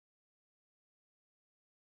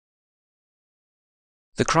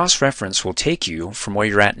The cross-reference will take you from where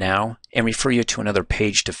you're at now and refer you to another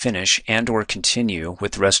page to finish and/or continue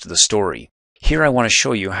with the rest of the story. Here I want to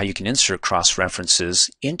show you how you can insert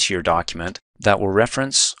cross-references into your document that will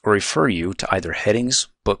reference or refer you to either headings,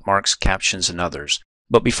 bookmarks, captions, and others.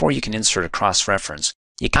 But before you can insert a cross-reference,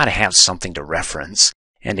 you got to have something to reference.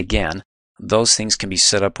 And again, those things can be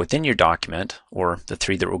set up within your document, or the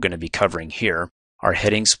three that we're going to be covering here are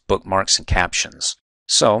headings, bookmarks, and captions.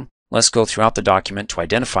 So let's go throughout the document to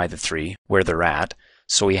identify the three, where they're at,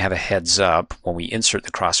 so we have a heads up when we insert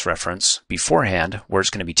the cross-reference beforehand where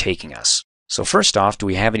it's going to be taking us. So first off, do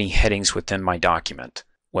we have any headings within my document?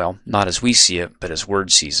 Well, not as we see it, but as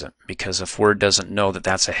Word sees it, because if Word doesn't know that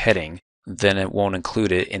that's a heading, then it won't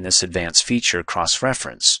include it in this advanced feature,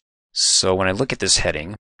 cross-reference. So when I look at this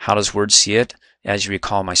heading, how does Word see it? As you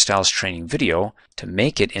recall my styles training video, to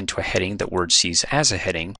make it into a heading that Word sees as a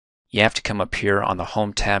heading, you have to come up here on the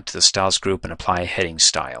Home tab to the Styles group and apply a heading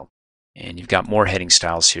style. And you've got more heading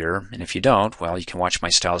styles here, and if you don't, well, you can watch my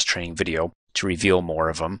styles training video to reveal more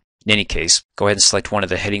of them. In any case, go ahead and select one of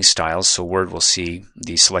the heading styles so Word will see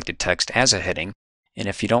the selected text as a heading. And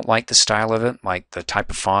if you don't like the style of it, like the type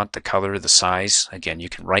of font, the color, the size, again, you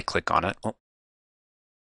can right-click on it. Oh,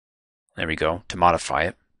 there we go, to modify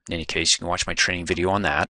it. In any case, you can watch my training video on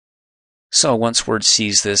that. So once Word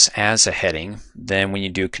sees this as a heading, then when you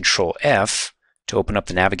do Control F to open up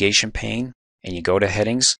the navigation pane and you go to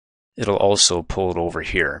headings, it'll also pull it over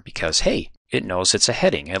here because, hey, it knows it's a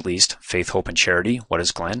heading. At least Faith, Hope, and Charity. What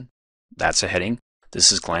is Glenn? That's a heading.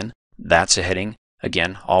 This is Glenn. That's a heading.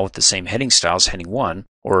 Again, all with the same heading styles, heading 1,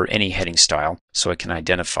 or any heading style, so it can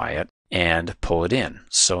identify it and pull it in.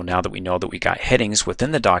 So now that we know that we got headings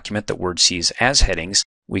within the document that Word sees as headings,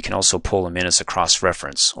 we can also pull them in as a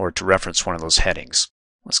cross-reference or to reference one of those headings.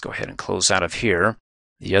 Let's go ahead and close out of here.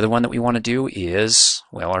 The other one that we want to do is,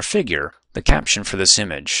 well, our figure, the caption for this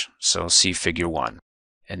image. So see figure 1.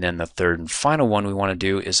 And then the third and final one we want to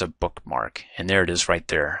do is a bookmark. And there it is right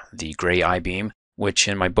there, the gray I-beam, which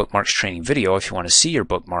in my bookmarks training video, if you want to see your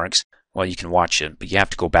bookmarks, well, you can watch it, but you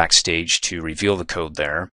have to go backstage to reveal the code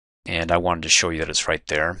there. And I wanted to show you that it's right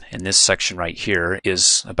there. And this section right here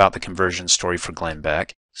is about the conversion story for Glenn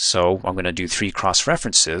Beck. So I'm going to do 3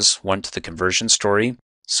 cross-references, one to the conversion story,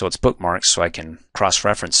 so it's bookmarks, so I can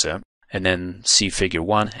cross-reference it, and then see figure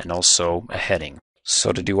 1 and also a heading.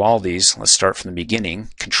 So to do all these, let's start from the beginning,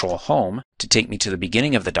 Control Home to take me to the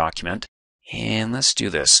beginning of the document, and let's do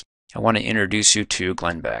this. I want to introduce you to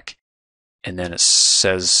Glenn Beck. And then it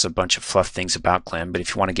says a bunch of fluff things about Glenn, but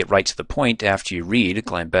if you want to get right to the point after you read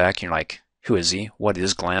Glenn Beck, you're like, who is he? What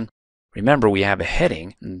is Glenn? Remember, we have a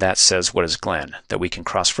heading that says what is Glenn that we can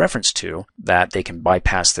cross-reference to, that they can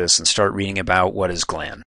bypass this and start reading about what is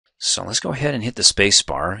Glenn. So let's go ahead and hit the space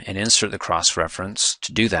bar and insert the cross-reference.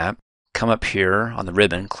 To do that, come up here on the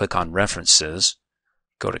ribbon, click on References,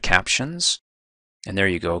 go to Captions, and there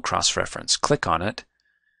you go, cross-reference. Click on it,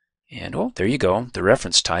 and oh, there you go, the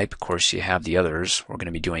reference type. Of course, you have the others. We're going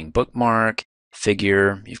to be doing bookmark,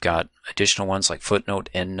 figure, you've got additional ones like footnote,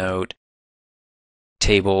 endnote,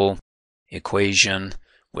 table, equation.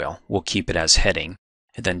 Well, we'll keep it as heading.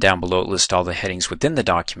 And then down below it lists all the headings within the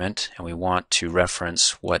document, and we want to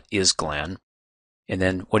reference what is Glenn. And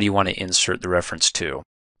then what do you want to insert the reference to?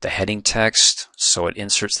 The heading text, so it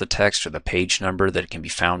inserts the text or the page number that it can be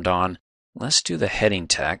found on. Let's do the heading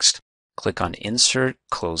text. Click on Insert,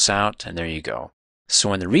 Close Out, and there you go. So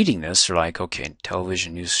when they're reading this, they're like, okay,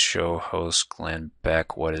 television news show host Glenn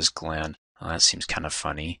Beck, what is Glenn? Well, that seems kind of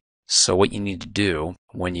funny. So what you need to do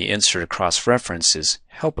when you insert a cross-reference is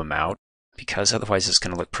help them out, because otherwise it's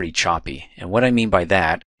going to look pretty choppy. And what I mean by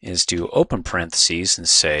that is do open parentheses and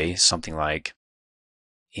say something like,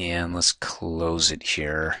 and let's close it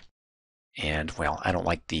here. And well, I don't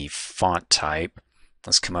like the font type.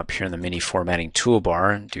 Let's come up here in the mini formatting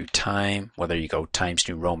toolbar and do time. Well, there you go, Times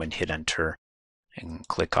New Roman, hit enter and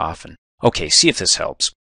click off. And okay, see if this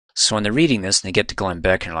helps. So when they're reading this and they get to Glenn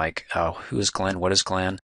Beck and they're like, oh, who is Glenn? What is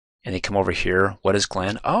Glenn? And they come over here, what is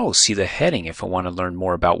Glenn? Oh, see the heading if I want to learn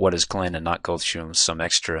more about what is Glenn and not go through some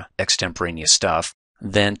extra extemporaneous stuff.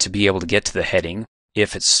 Then to be able to get to the heading,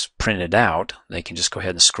 if it's printed out, they can just go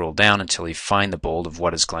ahead and scroll down until they find the bold of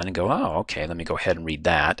what is Glenn and go, oh, okay, let me go ahead and read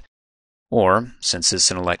that. Or, since it's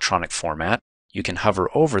an electronic format, you can hover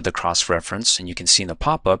over the cross-reference and you can see in the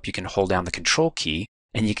pop-up, you can hold down the Control key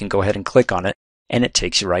and you can go ahead and click on it and it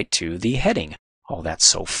takes you right to the heading. Oh, that's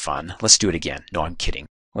so fun. Let's do it again. No, I'm kidding.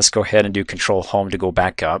 Let's go ahead and do Control Home to go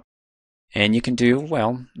back up. And you can do,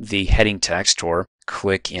 well, the heading text or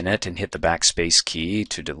click in it and hit the backspace key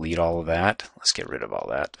to delete all of that. Let's get rid of all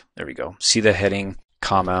that. There we go. See the heading,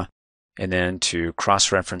 comma, and then to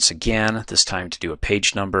cross-reference again, this time to do a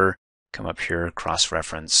page number, come up here,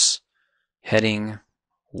 cross-reference heading,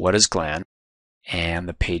 what is Glenn, and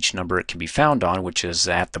the page number it can be found on, which is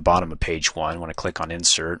at the bottom of page 1. When I click on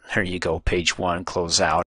Insert, there you go, page 1, close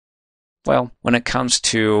out. Well, when it comes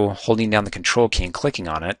to holding down the Control key and clicking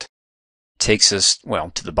on it, takes us, well,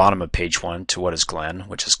 to the bottom of page 1 to what is Glenn,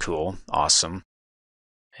 which is cool, awesome.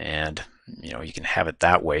 And, you can have it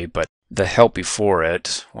that way, but the help before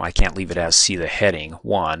it, well, I can't leave it as see the heading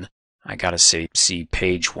 1. I got to say see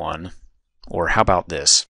page 1, or how about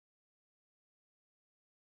this?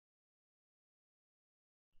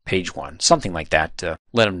 Page 1, something like that to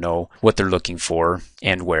let them know what they're looking for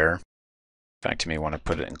and where. In fact, you may want to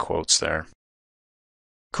put it in quotes there.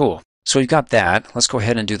 Cool. So we've got that. Let's go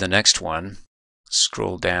ahead and do the next one.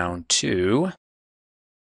 Scroll down to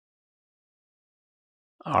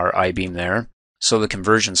our I-beam there. So the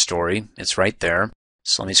conversion story, it's right there.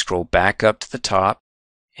 So let me scroll back up to the top,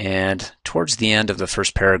 and towards the end of the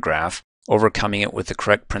first paragraph, overcoming it with the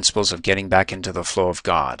correct principles of getting back into the flow of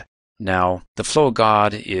God. Now, the flow of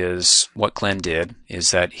God is what Glenn did, is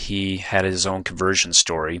that he had his own conversion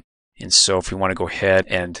story. And so if we want to go ahead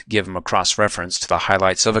and give him a cross-reference to the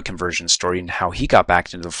highlights of a conversion story and how he got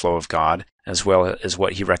back into the flow of God, as well as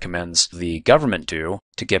what he recommends the government do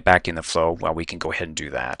to get back in the flow, well, we can go ahead and do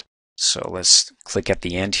that. So let's click at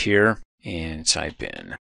the end here and type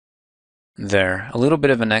in there. A little bit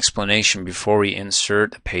of an explanation before we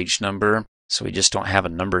insert the page number, so we just don't have a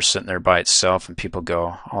number sitting there by itself and people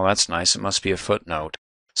go, oh, that's nice, it must be a footnote.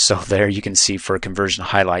 So there you can see for conversion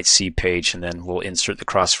highlight, see page, and then we'll insert the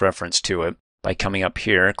cross-reference to it by coming up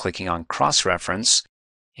here, clicking on cross-reference,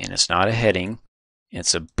 and it's not a heading,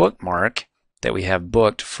 it's a bookmark that we have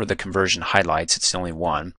booked for the conversion highlights. It's the only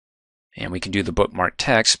one. And we can do the bookmark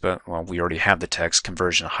text, but, well, we already have the text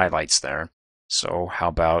conversion highlights there. So how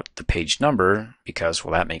about the page number? Because,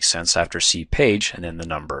 well, that makes sense after see page and then the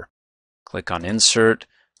number. Click on Insert,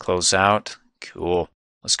 close out. Cool.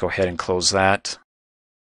 Let's go ahead and close that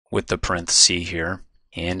with the parenthesis here.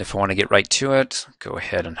 And if I want to get right to it, go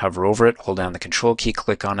ahead and hover over it, hold down the Control key,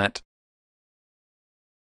 click on it.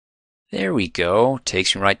 There we go.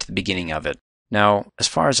 Takes me right to the beginning of it. Now, as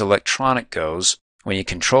far as electronic goes, when you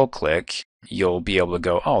Control click, you'll be able to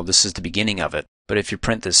go, oh, this is the beginning of it. But if you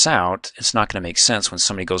print this out, it's not going to make sense when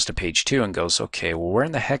somebody goes to page 2 and goes, okay, well, where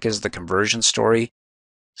in the heck is the conversion story?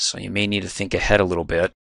 So you may need to think ahead a little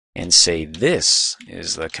bit and say, this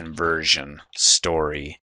is the conversion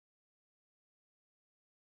story.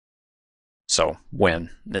 So when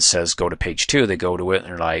it says go to page 2, they go to it and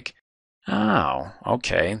they're like, oh,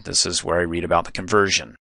 okay, this is where I read about the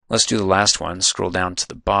conversion. Let's do the last one. Scroll down to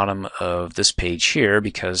the bottom of this page here,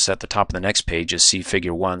 because at the top of the next page is see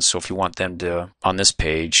figure 1. So if you want them to, on this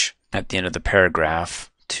page, at the end of the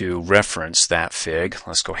paragraph, to reference that fig,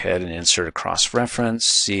 let's go ahead and insert a cross-reference,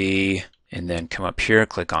 see, and then come up here,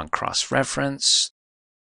 click on cross-reference.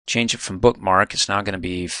 Change it from bookmark. It's now going to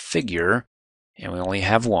be figure, and we only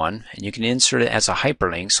have one. And you can insert it as a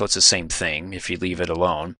hyperlink, so it's the same thing if you leave it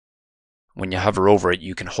alone. When you hover over it,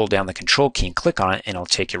 you can hold down the Control key and click on it, and it'll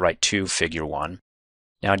take you right to figure 1.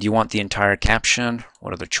 Now, do you want the entire caption?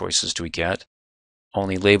 What other choices do we get?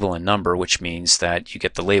 Only label and number, which means that you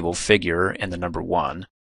get the label, figure, and the number 1.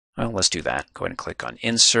 Well, let's do that. Go ahead and click on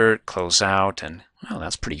Insert, close out, and well,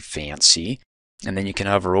 that's pretty fancy. And then you can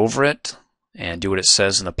hover over it and do what it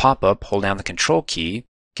says in the pop-up. Hold down the Control key,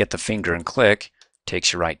 get the finger and click,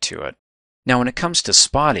 takes you right to it. Now, when it comes to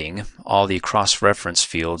spotting all the cross-reference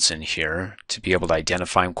fields in here to be able to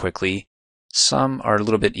identify them quickly, some are a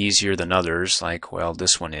little bit easier than others, like, well,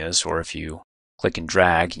 this one is, or if you click and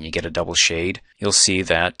drag and you get a double shade, you'll see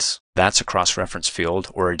that that's a cross-reference field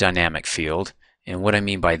or a dynamic field. And what I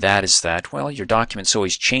mean by that is that, well, your document's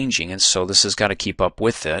always changing, and so this has got to keep up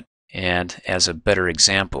with it. And as a better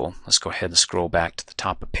example, let's go ahead and scroll back to the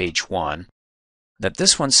top of page 1. That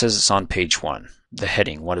this one says it's on page 1. The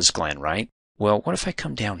heading, what is Glenn, right? Well, what if I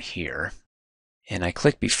come down here and I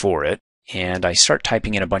click before it and I start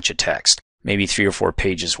typing in a bunch of text, maybe 3 or 4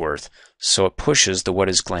 pages worth. So it pushes the what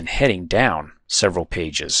is Glenn heading down several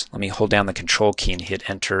pages. Let me hold down the Control key and hit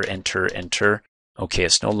enter, enter, enter. Okay,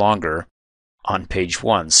 it's no longer on page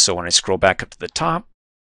 1. So when I scroll back up to the top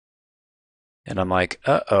and I'm like,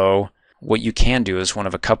 uh-oh, what you can do is one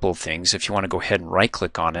of a couple of things. If you want to go ahead and right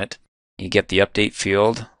click on it, you get the update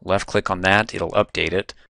field, left click on that, it'll update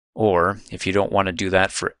it. Or if you don't want to do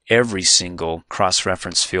that for every single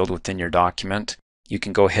cross-reference field within your document, you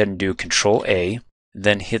can go ahead and do Control A,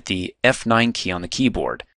 then hit the F9 key on the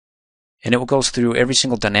keyboard. And it will go through every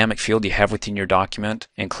single dynamic field you have within your document,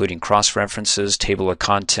 including cross-references, table of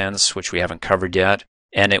contents, which we haven't covered yet,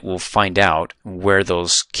 and it will find out where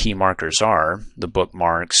those key markers are, the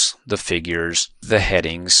bookmarks, the figures, the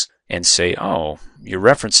headings, and say, oh, you're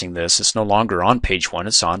referencing this. It's no longer on page 1,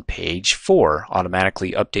 it's on page 4.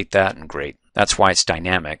 Automatically update that, and great. That's why it's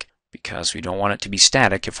dynamic, because we don't want it to be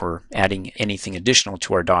static if we're adding anything additional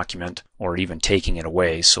to our document or even taking it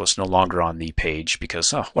away, so it's no longer on the page,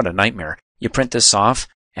 because, oh, what a nightmare. You print this off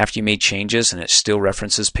after you made changes and it still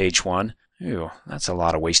references page 1. Ew, that's a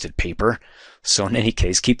lot of wasted paper. So in any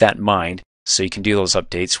case, keep that in mind so you can do those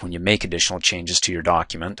updates when you make additional changes to your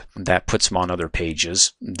document. That puts them on other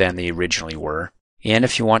pages than they originally were. And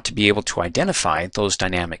if you want to be able to identify those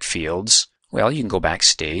dynamic fields, well, you can go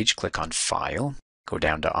backstage, click on File, go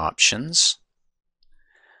down to Options,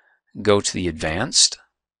 go to the Advanced,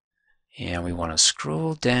 and we want to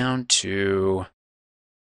scroll down to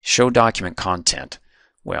Show Document Content.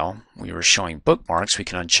 Well, we were showing bookmarks. We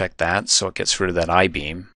can uncheck that so it gets rid of that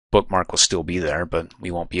I-beam. Bookmark will still be there, but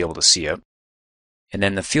we won't be able to see it. And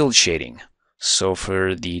then the field shading. So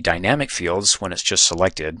for the dynamic fields, when it's just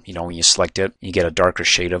selected, when you select it, you get a darker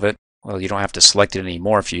shade of it. Well, you don't have to select it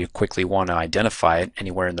anymore if you quickly want to identify it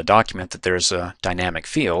anywhere in the document that there's a dynamic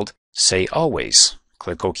field. Say Always.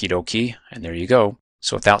 Click Okie dokie, and there you go.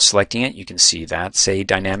 So without selecting it, you can see that, say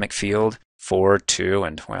dynamic field. 4, 2,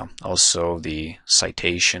 and well, also the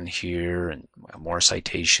citation here, and more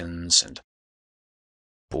citations, and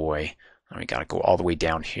boy, we got to go all the way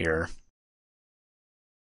down here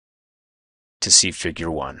to see Figure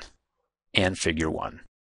 1 and Figure 1.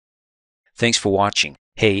 Thanks for watching.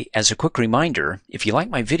 Hey, as a quick reminder, if you like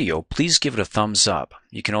my video, please give it a thumbs up.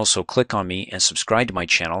 You can also click on me and subscribe to my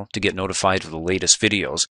channel to get notified of the latest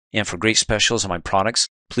videos. And for great specials on my products,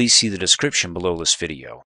 please see the description below this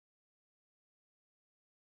video.